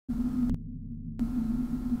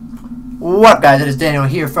What up, guys? It is Daniel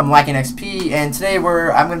here from Lacking XP, and today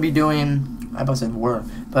I'm gonna be doing. I about to say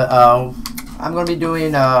I'm gonna be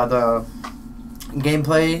doing the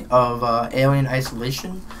gameplay of Alien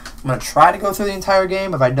Isolation. I'm gonna try to go through the entire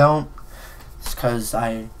game. If I don't, it's because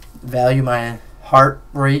I value my heart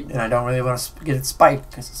rate and I don't really want to get it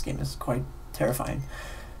spiked because this game is quite terrifying.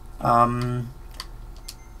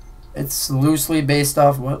 It's loosely based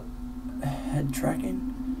off what head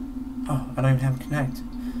tracking. Oh, I don't even have Connect.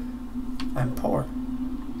 I'm poor.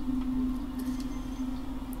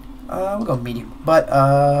 We'll go medium. But,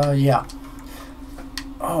 yeah.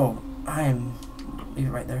 Oh, leave it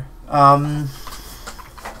right there.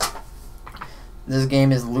 This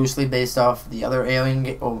game is loosely based off the other Alien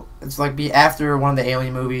game. Oh, it's like after one of the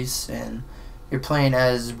Alien movies, and you're playing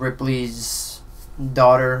as Ripley's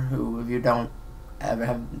daughter, who, if you've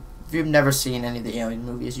never seen any of the Alien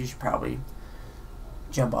movies, you should probably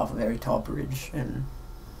jump off a very tall bridge, and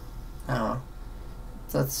I don't know.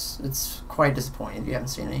 It's quite disappointing if you haven't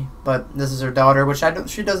seen any. But this is her daughter, which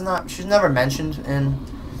she's never mentioned in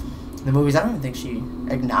the movies. I don't even think she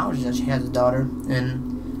acknowledges that she has a daughter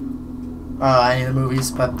in any of the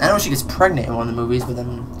movies. But I know she gets pregnant in one of the movies, but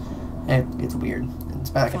then it's weird. It's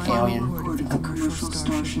about like an alien. Reported the commercial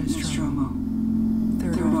starship Nostromo.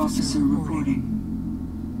 Third officer reporting.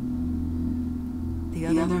 The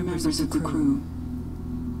other members of the crew.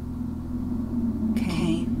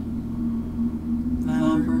 Kane,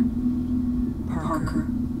 Lambert, Parker,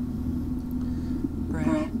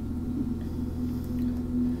 Brett,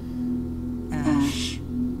 Ash,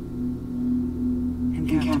 and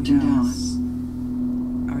Captain Dallas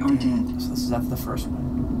are dead. So this is after the first one.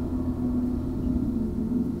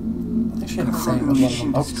 I think she had a thing Cargo with one of ship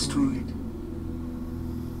them. Oh. destroyed.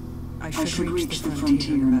 I should reach the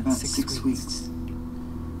frontier in about 6 weeks.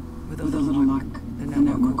 With a little luck, the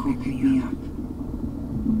network will pick me up.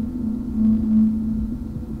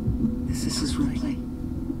 This is Ripley.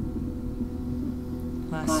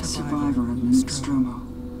 Last survivor of Nostromo.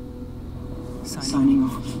 Signing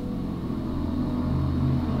off.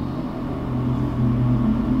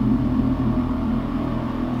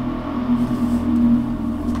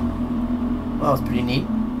 Well, it's pretty neat.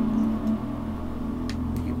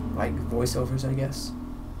 You like voiceovers, I guess.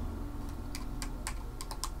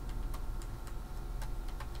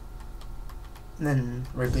 And then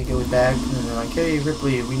Ripley goes back, and they're like, "Hey,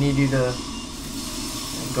 Ripley, we need you to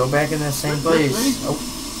go back in that same place." Oh.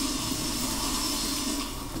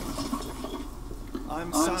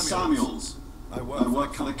 I'm Samuels. I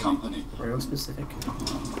work for the company. Real specific.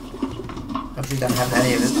 Hope she doesn't have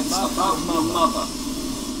any of it. It's about my mother.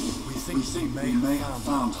 We think we may have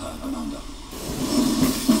found her, Ananda.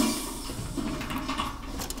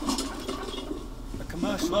 A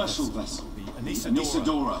commercial vessel, the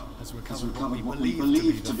Anisadora, has recovered what we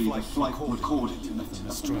believe to be the flight recorded in the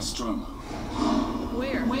Nostromo.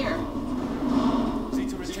 Where?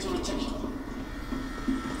 Zeta Reticuli.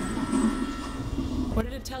 What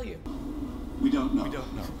did it tell you? We don't know.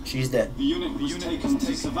 She's dead. The unit was taken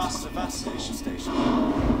to Sevastopol Station.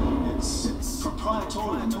 It's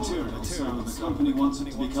proprietary material, so the company wants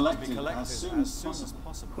it to be collected as soon as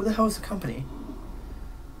possible. Who the hell is the company?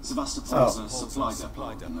 Sevastopol is a supply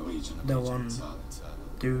depot in the region. The one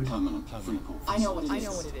dude. Permanent free port. I know what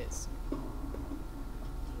it is.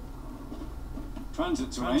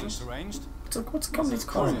 Transit's arranged. What's the company's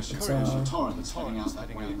called? It's Torrent that's heading out that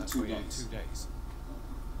way in 2 days.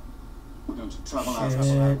 We're going to travel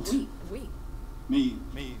out. We. Me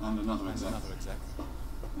and another exec.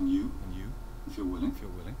 And you, if you're willing.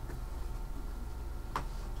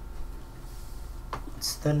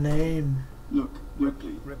 What's the name? Look,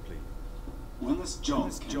 Ripley. When this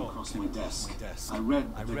job came across my desk, I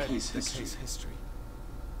read the case history.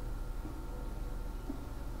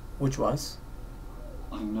 Which was?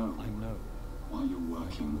 I know why you're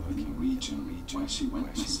working in the region where she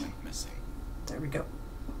went missing. There we go.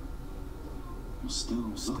 You're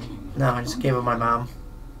still looking. No, I just gave up my mom.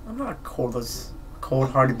 I'm not a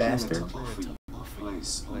cold-hearted bastard.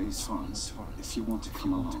 Place on Torrance, if you want to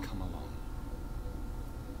come along.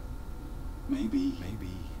 Maybe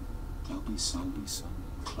there'll be some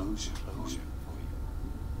closure for you.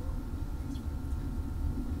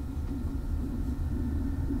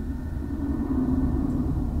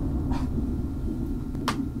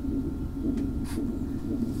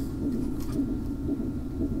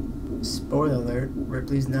 Spoiler alert,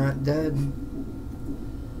 Ripley's not dead.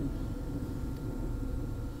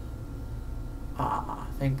 I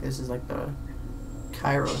think this is like the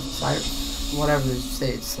whatever you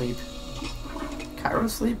say it's sleep. Cairo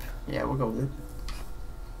sleep? Yeah, we'll go with it.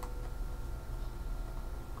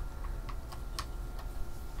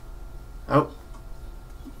 Oh.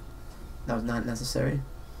 That was not necessary.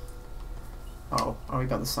 Oh, are we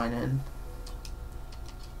about to sign in?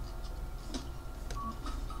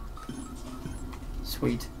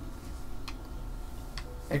 Sweet.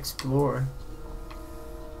 Explore.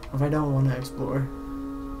 What if I don't want to explore?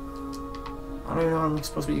 I don't even know what I'm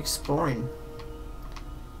supposed to be exploring.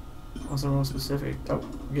 Wasn't real specific. Oh,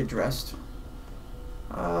 get dressed.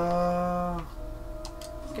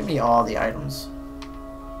 Give me all the items.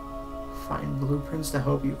 Find blueprints to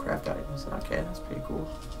help you craft items. Okay, that's pretty cool.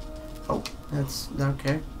 Oh, that's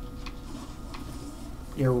okay.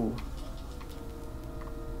 Yo.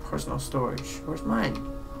 Personal storage. Where's mine?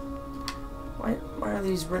 Why are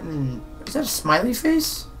these written? Is that a smiley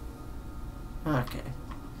face? Okay.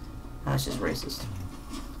 That's just racist.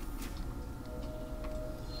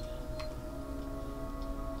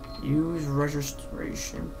 Use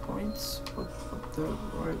registration points? What the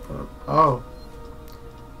oh.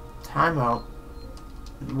 Timeout.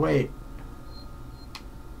 Wait.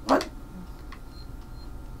 What?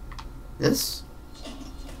 This?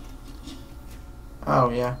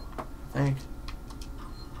 Oh yeah. Thanks.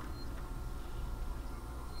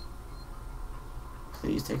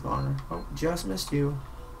 Please take longer. Oh, just missed you.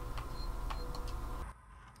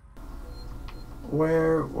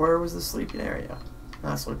 Where was the sleeping area?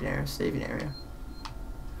 Not sleeping area, saving area.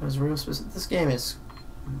 It was real specific. This game is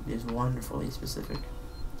wonderfully specific.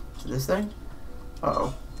 So this thing?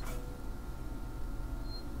 Uh-oh.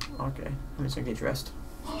 Okay, I'm just gonna get dressed.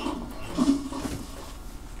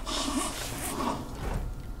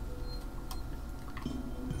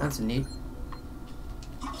 That's neat.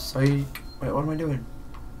 Psych. Wait, what am I doing?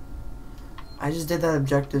 I just did that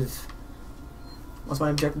objective. What's my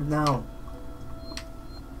objective now?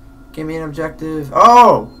 Give me an objective.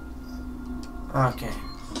 Oh! Okay.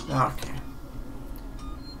 Okay.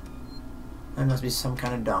 That must be some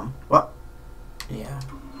kind of dumb. What? Yeah.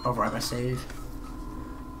 Overwrite my save.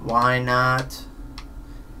 Why not? So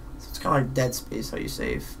it's kind of like Dead Space, how you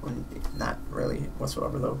save. When not really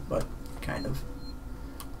whatsoever, though, but kind of.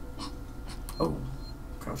 Oh.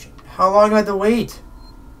 Crouching. How long do I have to wait?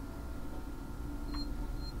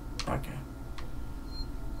 Okay.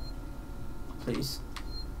 Please.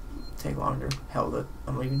 Take longer. Held it.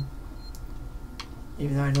 I'm leaving.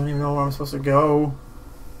 Even though I don't even know where I'm supposed to go.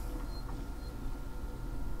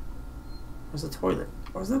 Where's the toilet?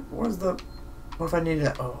 Where's the what if I needed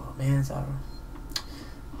it? Oh man, it's out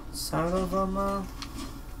of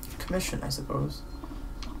commission, I suppose.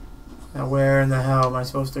 Now where in the hell am I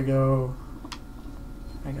supposed to go?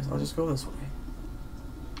 I guess I'll just go this way.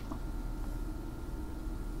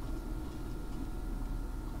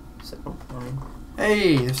 So,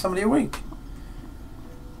 hey, there's somebody awake.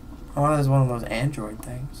 Oh, that's one of those Android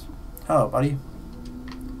things. Hello, buddy.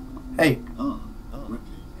 Hey. Oh,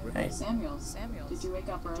 Ripley. Hey. Samuel, did you wake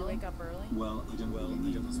up early? Well, I don't really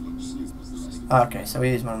need as much sleep as the rest of Okay, so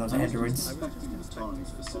he is one of those androids. inspecting the Torrens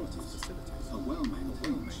facilities. A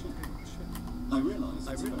well-maintained ship. I realise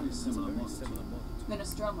it's a very similar model to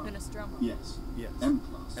Nostromo. yes,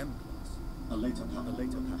 M-Class. A later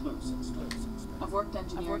pattern, close and close. I've worked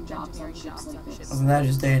engineering jobs on ships like this. Wasn't that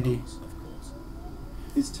just dandy?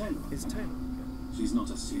 Is Taylor? She's not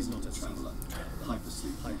a seasonal traveller.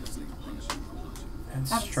 Hypersleep function.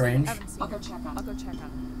 That's strange. I'll go check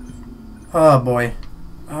on. Oh boy.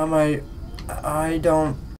 I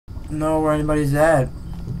don't know where anybody's at.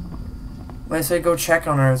 When I say go check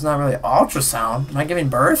on her, it's not really ultrasound. Am I giving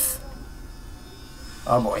birth?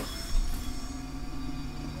 Oh boy.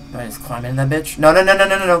 Can I just climb in that bitch? No.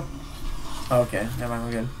 Okay, never mind,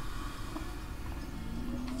 we're good.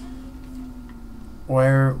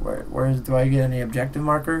 Where do I get any objective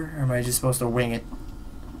marker? Or am I just supposed to wing it?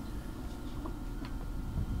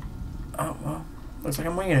 Oh, well, looks like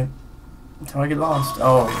I'm winging it. Until I get lost.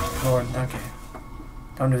 Oh, Lord, okay.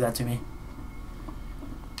 Don't do that to me.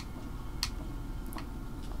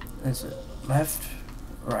 Is it left?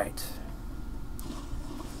 Right.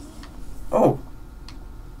 Oh!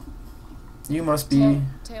 You must be...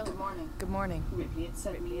 Taylor. Good morning. Good morning. Ripley, it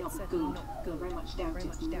said me not good. Very much doubted.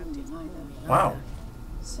 Wow.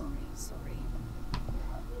 Sorry.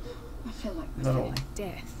 I feel like Little Like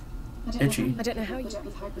death. itchy. I don't know how you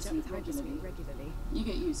put up with hypersleep regularly. You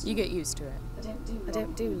get used to it. I I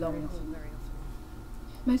don't do long haul very often.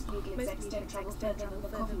 Most legal execs don't travel further than the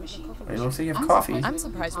coffee machine. It looks like you have coffee. I'm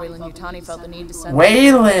surprised Wayland Yutani felt the need to send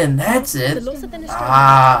Waylon, that's The it. loss of the Nostromo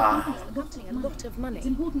Ah. is costing a lot of money. It's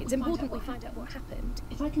important we find out what happened.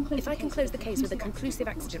 If I can close the case with a conclusive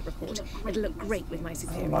accident report, it'll look great with my A lot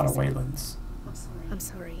superiors. of Waylons. I'm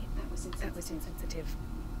sorry. That was insensitive.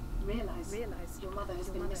 Realize your mother has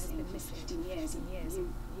been missing for 15 years.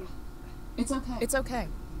 It's okay.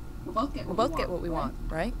 We'll We'll both get what we want,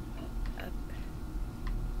 right?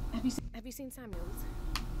 Have you seen Samuels?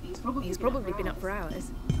 He's Probably been up for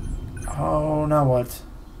hours. Oh, now what?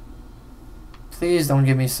 Please don't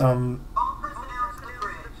give me some...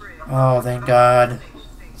 Oh, thank God.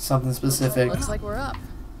 Something specific. Looks like we're up.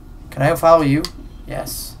 Can I follow you?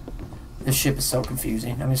 Yes. This ship is so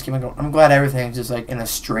confusing. I'm just keeping going. I'm glad everything's just like in a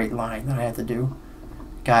straight line that I have to do.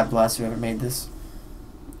 God bless whoever made this.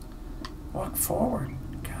 Walk forward.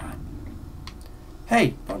 God.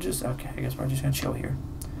 Hey, don't just... Okay, I guess we're just gonna chill here.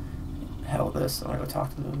 Hell with this. I'm gonna go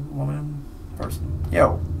talk to the woman person.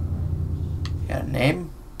 Yo. You got a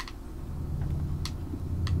name?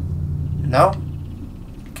 No?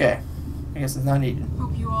 Okay. I guess it's not needed.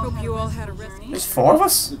 Hope you all had a rest. There's 4 of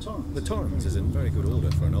us? The Torrens is in very good order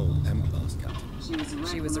for an old M-class captain.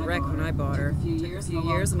 She was a wreck when I bought her. Took a few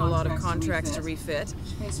years and a lot of contracts to refit.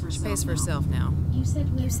 She pays for herself now. You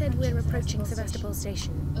said we're approaching Sevastopol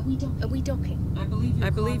Station. Are we docking? I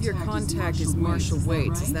believe your contact is Marshal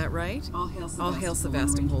Waits, is that right? I'll hail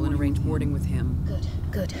Sevastopol and arrange boarding with him.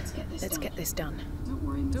 Good. Let's get this done.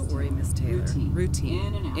 Don't worry, Miss Taylor.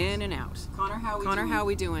 Routine. In and out. Connor, how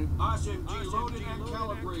we doing? SMG loaded and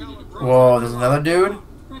calibrated. Whoa, there's another dude?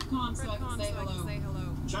 Say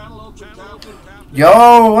hello. Channel open, Captain.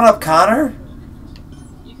 Yo, what up, Connor?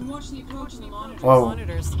 You can watch the approach in the Whoa.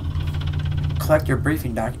 monitors. Collect your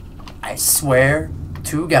briefing doc. I swear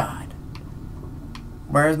to God.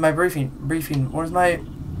 Where's my briefing? Where's my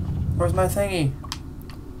thingy?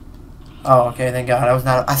 Oh, okay, thank God. I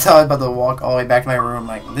thought I was about to walk all the way back to my room.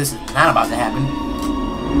 Like, this is not about to happen.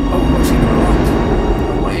 Oh, what's she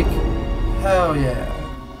doing? Awake? Hell yeah.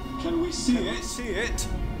 Can we see it?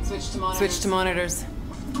 Switch to monitors.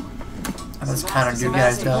 This Connor dude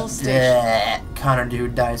guys die. Connor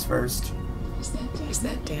dude dies first. Is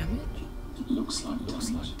that damage? Looks like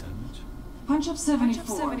damage. Punch up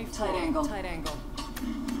 74. Tight angle.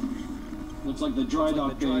 Looks like the dry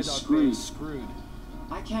dock bay is screwed.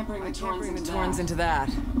 I can't bring the Torrens into that.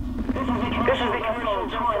 This is the Commercial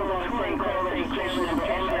Torrens on St. Quality Station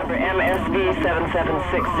number MSV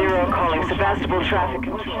 7760 calling Sevastopol traffic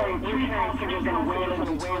control.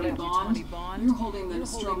 You're holding the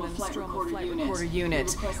Nostromo flight recorder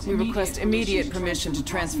unit. We request immediate permission to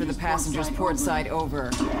transfer the passengers port side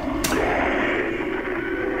over.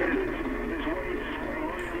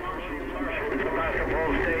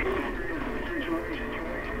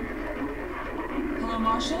 Hello,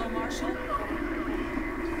 Marshal?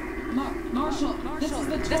 Marshal, this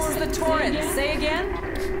is the Torrens. Say again?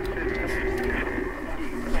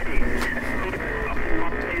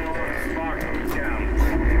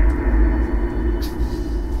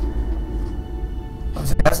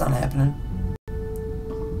 That's not happening.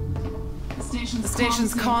 The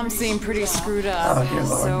station's comms seem pretty screwed up, Oh, dear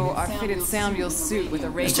Lord. so our fitted sound wheel suit with a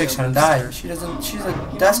radio. This chick's gonna die. She's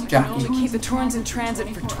a desk jockey. We keep the Torrens in transit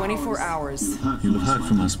for 24 hours. You'll have heard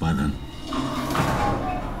from us by then.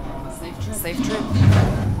 Safe trip.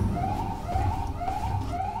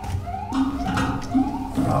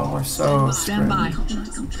 Oh, we're so Stand by.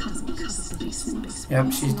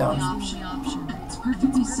 Yep, she's done. It's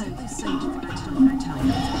perfectly safe.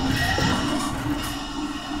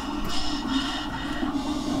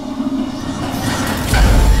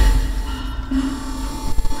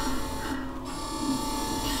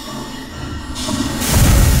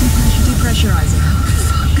 Depressurizing.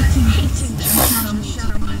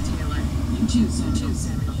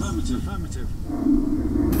 Affirmative.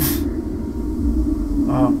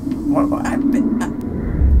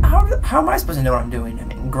 How am I supposed to know what I'm doing? I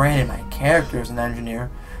mean, granted, my character is an engineer,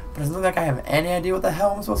 but does it look like I have any idea what the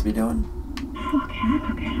hell I'm supposed to be doing?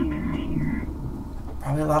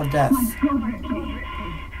 Probably a lot of death.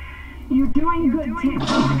 You're doing good too.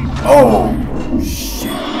 Oh,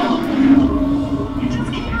 shit.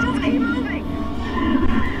 Just keep moving.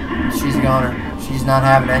 She's a goner. She's not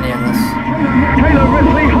having any of this. Taylor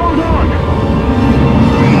Ripley, hold on.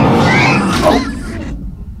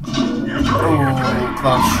 Oh,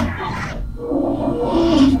 clutch.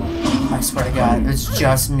 I swear to God, it's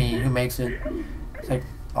just me who makes it. It's like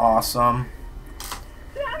awesome.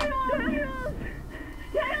 Taylor!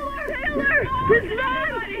 It's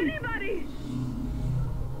not anybody!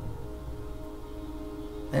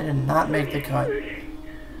 They did not make the cut.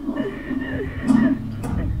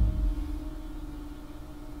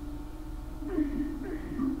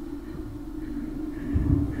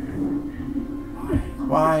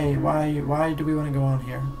 Why do we want to go on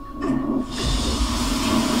here? This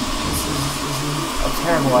is a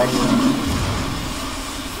terrible idea.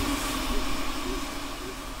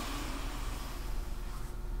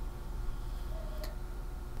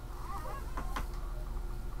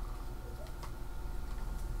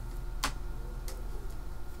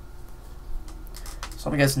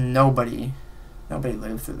 So I guess nobody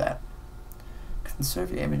lived through that.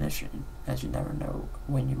 Conserve your ammunition, as you never know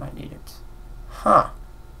when you might need it. Huh.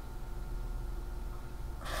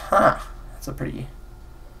 Huh. That's a pretty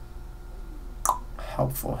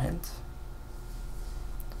helpful hint.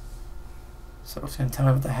 So it's gonna tell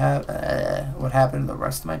me what happened to the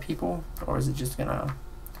rest of my people, or is it just gonna?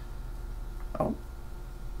 Oh.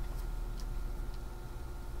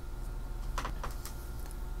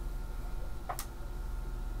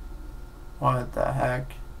 What the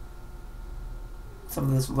heck? Some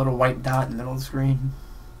of this little white dot in the middle of the screen.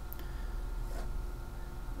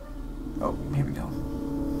 Oh, here we go.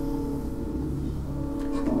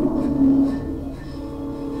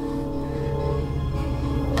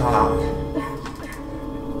 Ah.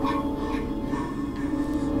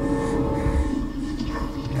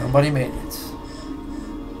 Nobody made it.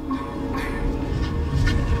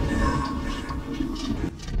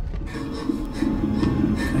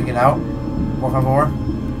 Can I get out? Por favor.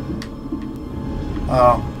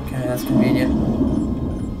 Oh, okay, that's convenient.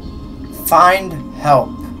 Find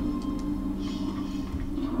help.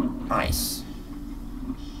 Nice.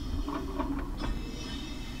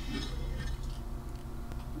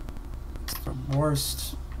 It's the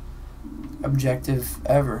worst objective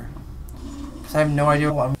ever. Because I have no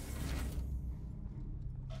idea what I'm...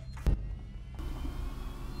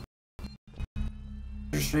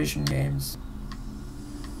 Registration games.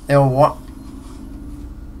 They'll want...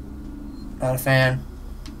 Not a fan.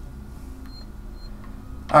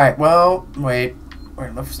 Alright, well, wait. We're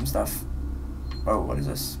gonna look for some stuff. Oh, what is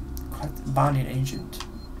this? Bonding agent.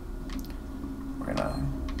 We're gonna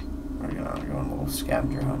go on a little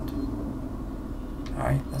scavenger hunt.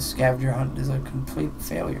 Alright, the scavenger hunt is a complete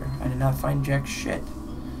failure. I did not find jack shit.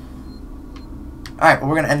 Alright, well,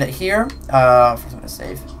 we're gonna end it here. First I'm gonna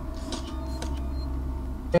save.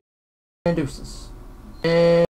 And deuces.